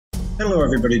Hello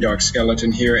everybody, Dark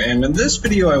Skeleton here, and in this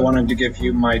video I wanted to give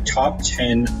you my top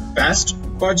 10 best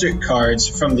budget cards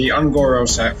from the Ungoro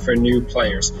set for new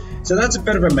players. So that's a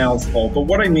bit of a mouthful, but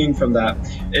what I mean from that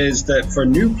is that for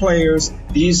new players,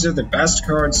 these are the best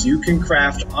cards you can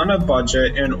craft on a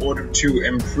budget in order to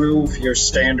improve your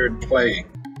standard play.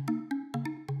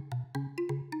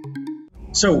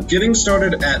 So getting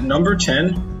started at number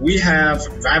 10, we have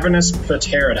Ravenous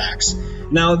Pterrodax.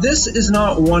 Now this is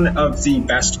not one of the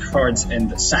best cards in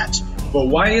the set, but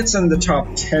why it's in the top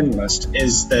 10 list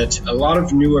is that a lot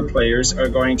of newer players are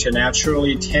going to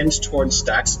naturally tend towards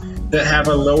decks that have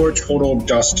a lower total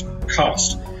dust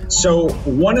cost. So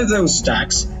one of those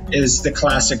decks is the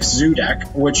classic Zoo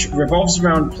deck, which revolves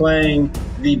around playing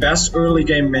the best early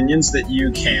game minions that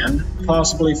you can,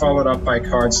 possibly followed up by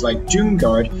cards like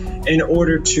Doomguard, in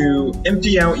order to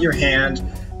empty out your hand,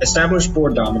 establish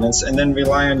board dominance, and then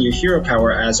rely on your hero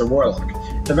power as a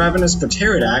warlock. The Ravenous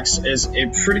Pterrodax is a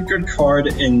pretty good card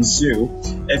in Zoo.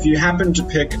 If you happen to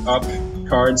pick up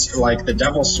cards like the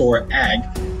Devilsaur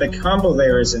Egg, the combo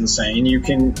there is insane. You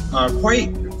can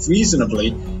quite reasonably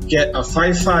get a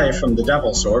 5-5 from the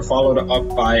Devilsaur, followed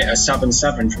up by a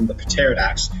 7-7 from the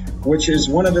Pterrodax, which is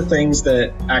one of the things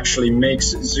that actually makes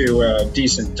Zoo a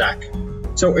decent deck.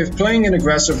 So if playing an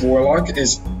aggressive warlock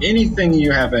is anything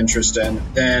you have interest in,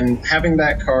 then having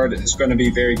that card is going to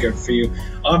be very good for you.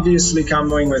 Obviously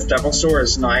comboing with Devilsaur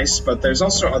is nice, but there's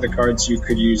also other cards you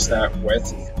could use that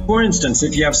with. For instance,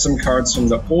 if you have some cards from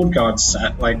the Old Gods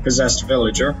set, like Possessed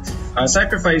Villager,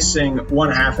 sacrificing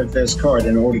one half of this card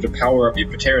in order to power up your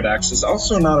Pterrodax is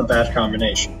also not a bad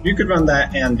combination. You could run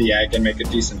that and the egg and make a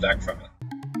decent deck from it.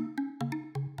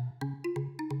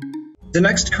 The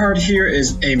next card here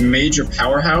is a major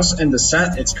powerhouse in the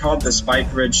set. It's called the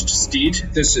Spikeridged Steed.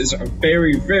 This is a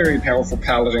very, very powerful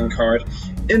paladin card.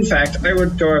 In fact, I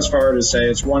would go as far as to say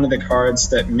it's one of the cards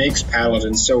that makes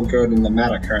paladin so good in the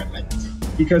meta currently.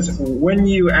 Because when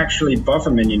you actually buff a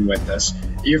minion with this,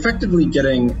 you're effectively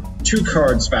getting 2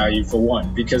 cards value for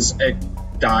 1, because it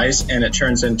dies and it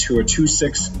turns into a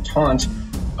 2/6 taunt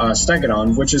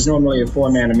Stegodon, which is normally a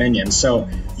 4-mana minion. So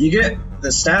you get the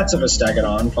stats of a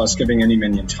Stegodon, plus giving any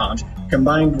minion taunt,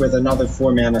 combined with another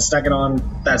 4-mana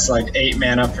Stegodon, that's like 8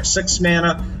 mana for 6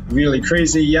 mana, really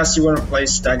crazy. Yes, you wouldn't play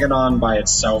Stegodon by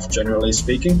itself, generally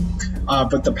speaking,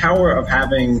 but the power of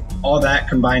having all that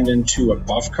combined into a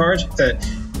buff card that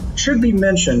should be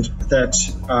mentioned that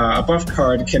a buff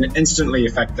card can instantly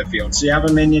affect the field. So you have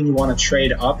a minion you want to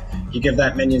trade up, you give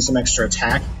that minion some extra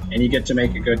attack, and you get to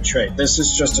make a good trade. This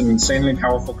is just an insanely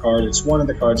powerful card. It's one of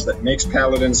the cards that makes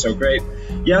Paladin so great.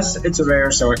 Yes, it's a rare,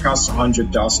 so it costs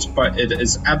 100 dust, but it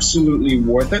is absolutely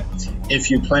worth it if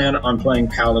you plan on playing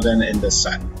Paladin in this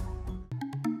set.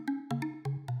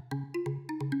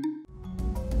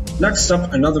 Next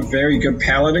up, another very good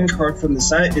Paladin card from the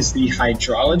set is the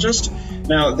Hydrologist.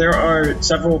 Now, there are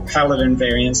several Paladin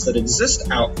variants that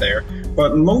exist out there,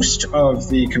 but most of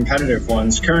the competitive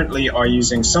ones currently are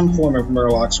using some form of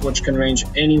Murlocs, which can range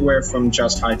anywhere from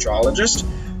just Hydrologist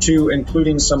to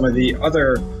including some of the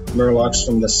other Murlocs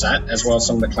from the set, as well as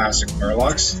some of the classic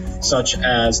Murlocs, such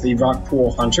as the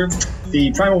Rockpool Hunter.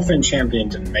 The Primal Fin Champion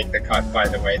didn't make the cut, by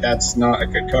the way. That's not a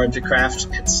good card to craft.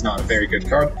 It's not a very good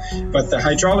card. But the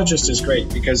Hydrologist is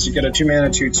great because you get a 2-mana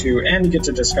 2/2 and you get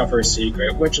to discover a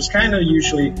secret, which is kind of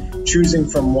usually choosing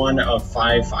from one of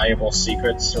 5 viable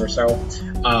secrets or so.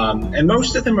 And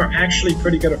most of them are actually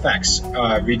pretty good effects.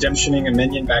 Redemptioning a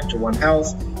minion back to 1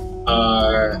 health.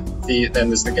 Then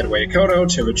there's the Getaway Kodo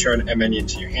to return a minion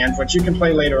to your hand, which you can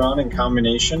play later on in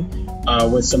combination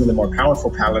with some of the more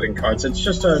powerful Paladin cards. It's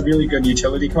just a really good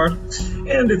utility card.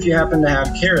 And if you happen to have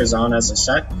Karazhan as a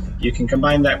set, you can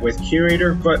combine that with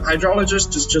Curator, but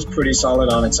Hydrologist is just pretty solid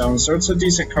on its own, so it's a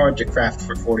decent card to craft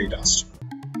for 40 dust.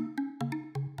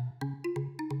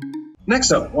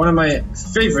 Next up, one of my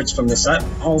favorites from the set,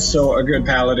 also a good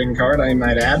Paladin card, I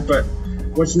might add, but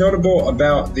what's notable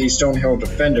about the Stonehill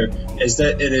Defender is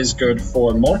that it is good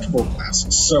for multiple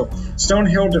classes. So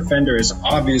Stonehill Defender is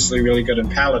obviously really good in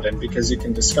Paladin because you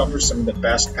can discover some of the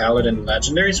best Paladin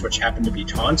legendaries, which happen to be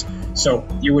taunt. So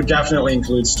you would definitely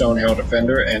include Stonehill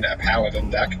Defender in a Paladin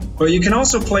deck. But you can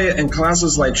also play it in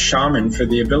classes like Shaman for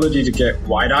the ability to get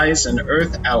Wide Eyes and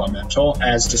Earth Elemental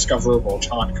as discoverable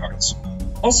taunt cards.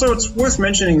 Also, it's worth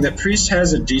mentioning that Priest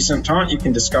has a decent taunt you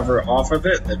can discover off of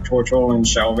it, the Tortolan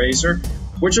Shell Razor,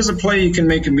 which is a play you can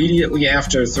make immediately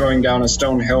after throwing down a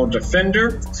Stonehill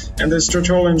Defender, and this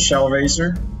Tortolan Shell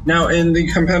Razor. Now, in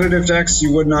the competitive decks,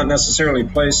 you would not necessarily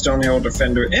play Stonehill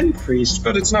Defender in Priest,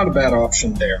 but it's not a bad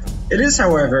option there. It is,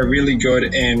 however, really good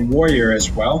in Warrior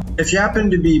as well. If you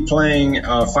happen to be playing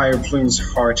Fire Plume's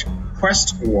Heart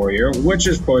Quest Warrior, which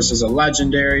of course is a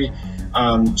legendary.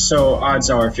 So odds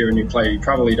are if you're a new player, you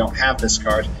probably don't have this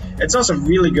card. It's also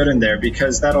really good in there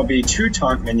because that'll be 2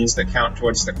 taunt minions that count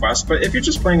towards the quest. But if you're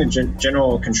just playing a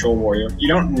general control warrior, you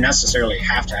don't necessarily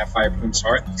have to have Fireplume's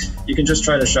Heart. You can just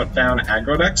try to shut down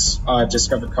aggro decks,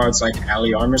 discover cards like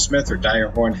Alley Armorsmith or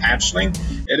Direhorn Hatchling.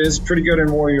 It is pretty good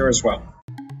in warrior as well.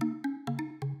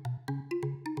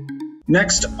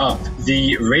 Next up,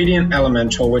 the Radiant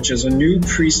Elemental, which is a new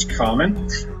priest common.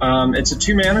 It's a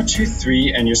 2 mana,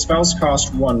 2/3, and your spells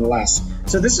cost 1 less.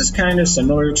 So this is kind of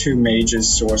similar to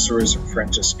Mage's Sorcerer's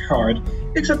Apprentice card,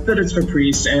 except that it's for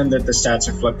priest and that the stats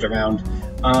are flipped around.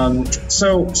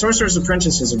 So Sorcerer's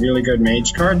Apprentice is a really good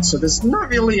mage card, so there's not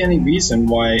really any reason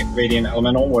why Radiant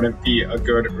Elemental wouldn't be a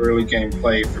good early game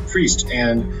play for priest,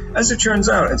 and as it turns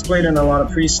out, it's played in a lot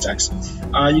of priest decks.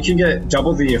 You can get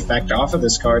double the effect off of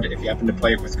this card if you happen to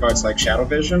play it with cards like Shadow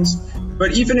Visions,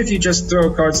 but even if you just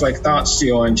throw cards like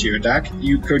Thoughtsteal into your deck,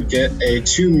 you could get a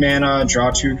 2 mana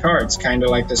draw 2 cards, kind of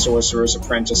like the Sorcerer's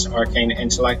Apprentice Arcane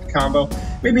Intellect combo.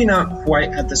 Maybe not quite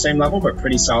at the same level, but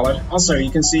pretty solid. Also, you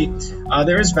can see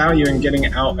there is value in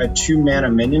getting out a 2 mana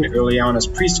minion early on as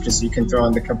priest, because you can throw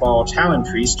in the Cabal Talon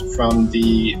Priest from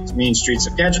the Mean Streets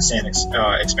of Gadgetzan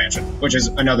expansion, which is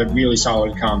another really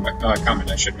solid comment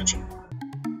I should mention.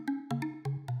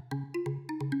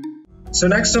 So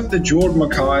next up, the Jeweled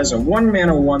Macaw is a 1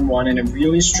 mana 1/1 and a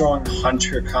really strong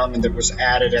hunter common that was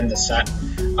added in the set.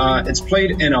 It's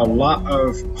played in a lot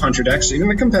of hunter decks, even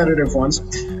the competitive ones,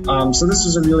 so this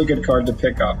is a really good card to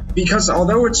pick up. Because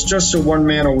although it's just a 1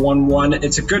 mana 1/1,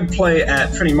 it's a good play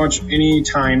at pretty much any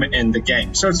time in the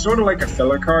game. So it's sort of like a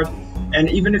filler card. And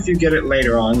even if you get it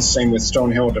later on, same with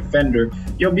Stonehill Defender,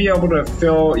 you'll be able to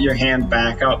fill your hand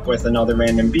back up with another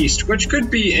random beast, which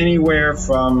could be anywhere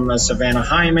from a Savannah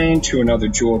Highmane to another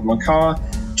Jeweled Macaw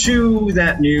to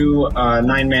that new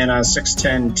 9 mana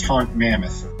 6/10 Taunt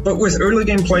Mammoth. But with early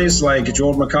game plays like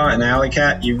Jeweled Macaw and Alley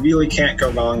Cat, you really can't go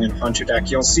wrong in Hunter deck.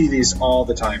 You'll see these all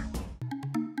the time.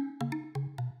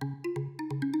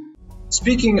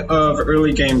 Speaking of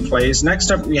early game plays, next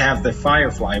up we have the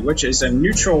Firefly, which is a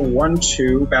neutral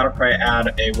 1/2 battlecry, add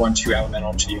a 1/2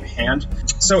 elemental to your hand.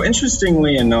 So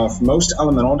interestingly enough, most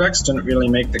elemental decks didn't really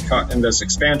make the cut in this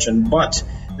expansion, but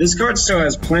this card still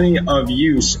has plenty of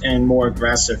use in more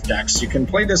aggressive decks. You can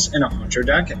play this in a hunter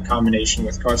deck in combination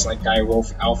with cards like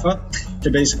Direwolf Alpha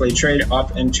to basically trade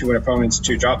up into an opponent's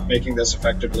 2-drop, making this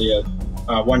effectively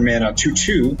a 1 mana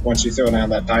 2/2 once you throw down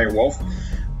that Direwolf.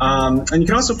 And you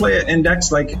can also play it in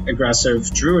decks like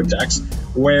aggressive druid decks,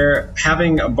 where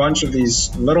having a bunch of these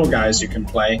little guys you can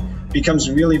play becomes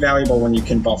really valuable when you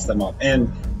can buff them up.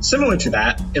 And similar to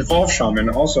that, Evolve Shaman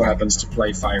also happens to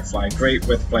play Firefly. Great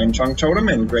with Flame Tongue Totem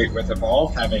and great with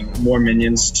Evolve, having more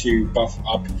minions to buff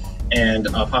up and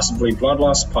possibly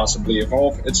Bloodlust, possibly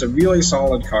Evolve. It's a really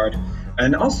solid card.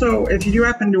 And also, if you do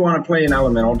happen to want to play an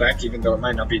elemental deck, even though it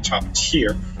might not be top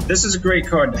tier, this is a great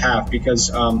card to have because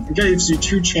it gives you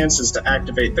 2 chances to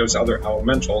activate those other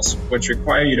elementals, which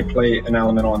require you to play an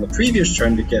elemental on the previous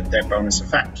turn to get their bonus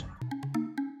effect.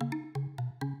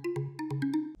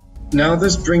 Now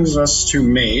this brings us to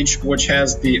Mage, which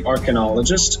has the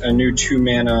Arcanologist, a new 2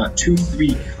 mana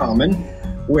 2/3 common,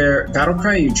 where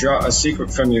Battlecry, you draw a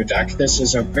secret from your deck. This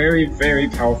is a very, very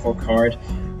powerful card.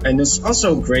 And it's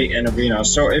also great in Arena.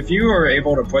 So if you are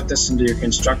able to put this into your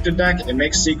constructed deck, it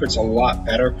makes secrets a lot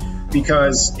better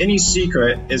because any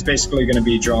secret is basically going to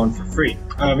be drawn for free.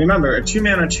 Remember, a 2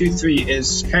 mana 2/3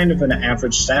 is kind of an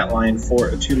average stat line for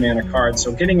a 2 mana card.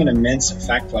 So getting an immense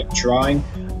effect like drawing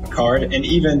a card, and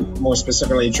even more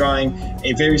specifically drawing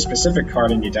a very specific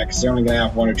card in your deck, because you're only going to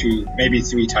have 1 or 2, maybe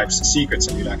 3 types of secrets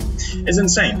in your deck, is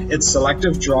insane. It's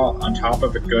selective draw on top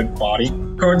of a good body.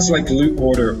 Cards like Loot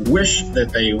Order wish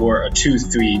that they were a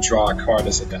 2/3 draw card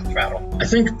as a death rattle. I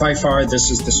think by far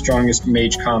this is the strongest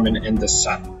mage common in this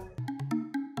set.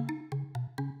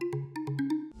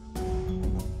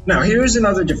 Now here's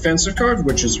another defensive card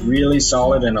which is really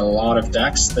solid in a lot of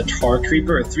decks, the Tar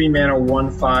Creeper, a 3 mana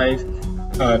 1/5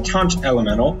 Taunt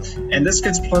Elemental, and this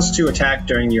gets +2 attack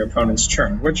during your opponent's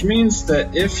turn, which means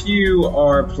that if you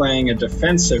are playing a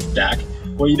defensive deck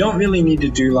where you don't really need to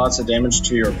do lots of damage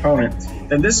to your opponent,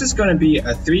 then this is going to be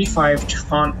a 3/5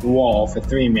 Taunt Wall for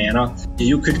 3 mana.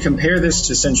 You could compare this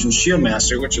to Sinjin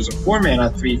Shieldmaster, which is a 4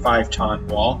 mana 3/5 Taunt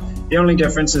Wall. The only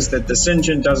difference is that the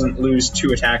Sinjin doesn't lose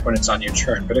 2 attack when it's on your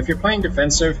turn, but if you're playing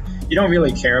defensive, you don't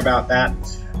really care about that.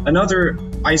 Another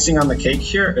icing on the cake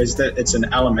here is that it's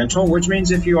an elemental, which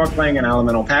means if you are playing an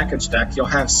elemental package deck, you'll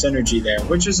have synergy there,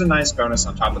 which is a nice bonus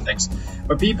on top of things.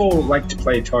 But people like to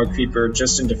play Tar Creeper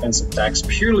just in defensive decks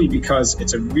purely because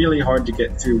it's a really hard to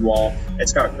get through wall.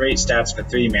 It's got great stats for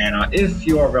 3 mana if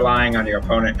you are relying on your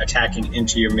opponent attacking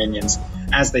into your minions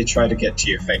as they try to get to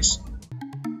your face.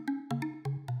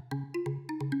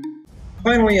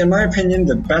 Finally, in my opinion,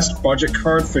 the best budget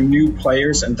card for new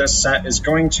players in this set is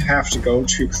going to have to go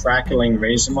to Crackling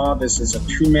Razormaw. This is a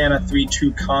 2-mana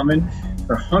 3/2 common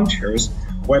for hunters,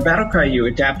 where Battlecry you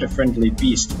adapt a friendly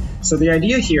beast. So the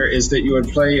idea here is that you would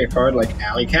play a card like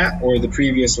Alley Cat or the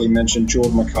previously mentioned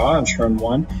Jeweled Macaw on turn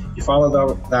 1. You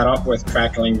follow that up with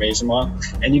Crackling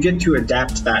Razormaw, and you get to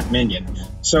adapt that minion.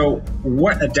 So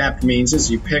what adapt means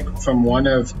is you pick from one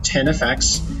of 10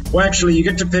 effects. Well, actually, you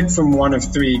get to pick from one of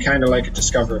 3, kind of like a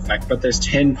Discover effect, but there's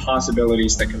 10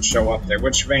 possibilities that can show up there,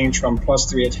 which range from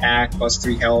 +3 attack,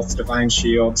 +3 health, Divine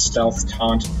Shield, Stealth,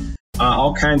 Taunt,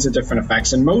 all kinds of different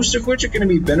effects, and most of which are going to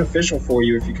be beneficial for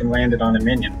you if you can land it on a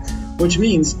minion. Which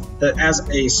means that as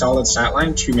a solid stat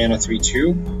line, 2-mana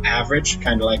 3/2, average,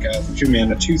 kind of like a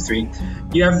 2-mana 2/3,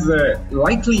 you have the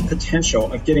likely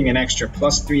potential of getting an extra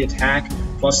 +3 attack,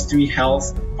 +3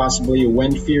 health, possibly a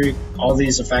Wind Fury, all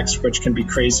these effects which can be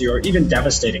crazy or even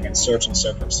devastating in certain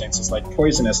circumstances, like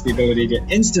Poisonous, the ability to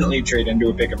instantly trade into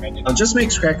a bigger minion. It just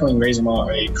makes Crackling Razormaw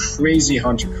a crazy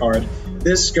hunter card.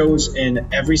 This goes in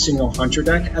every single hunter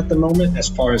deck at the moment, as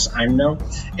far as I know,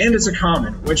 and it's a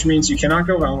common, which means you cannot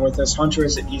go wrong with this. Hunter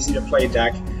is an easy to play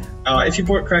deck. If you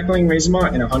put Crackling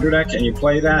Razormaw in a hunter deck and you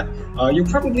play that, you'll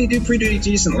probably do pretty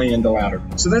decently in the ladder.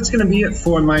 So that's going to be it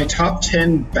for my top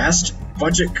 10 best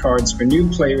budget cards for new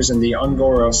players in the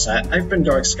Ungoro set. I've been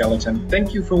Dark Skeleton.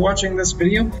 Thank you for watching this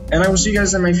video, and I will see you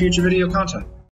guys in my future video content.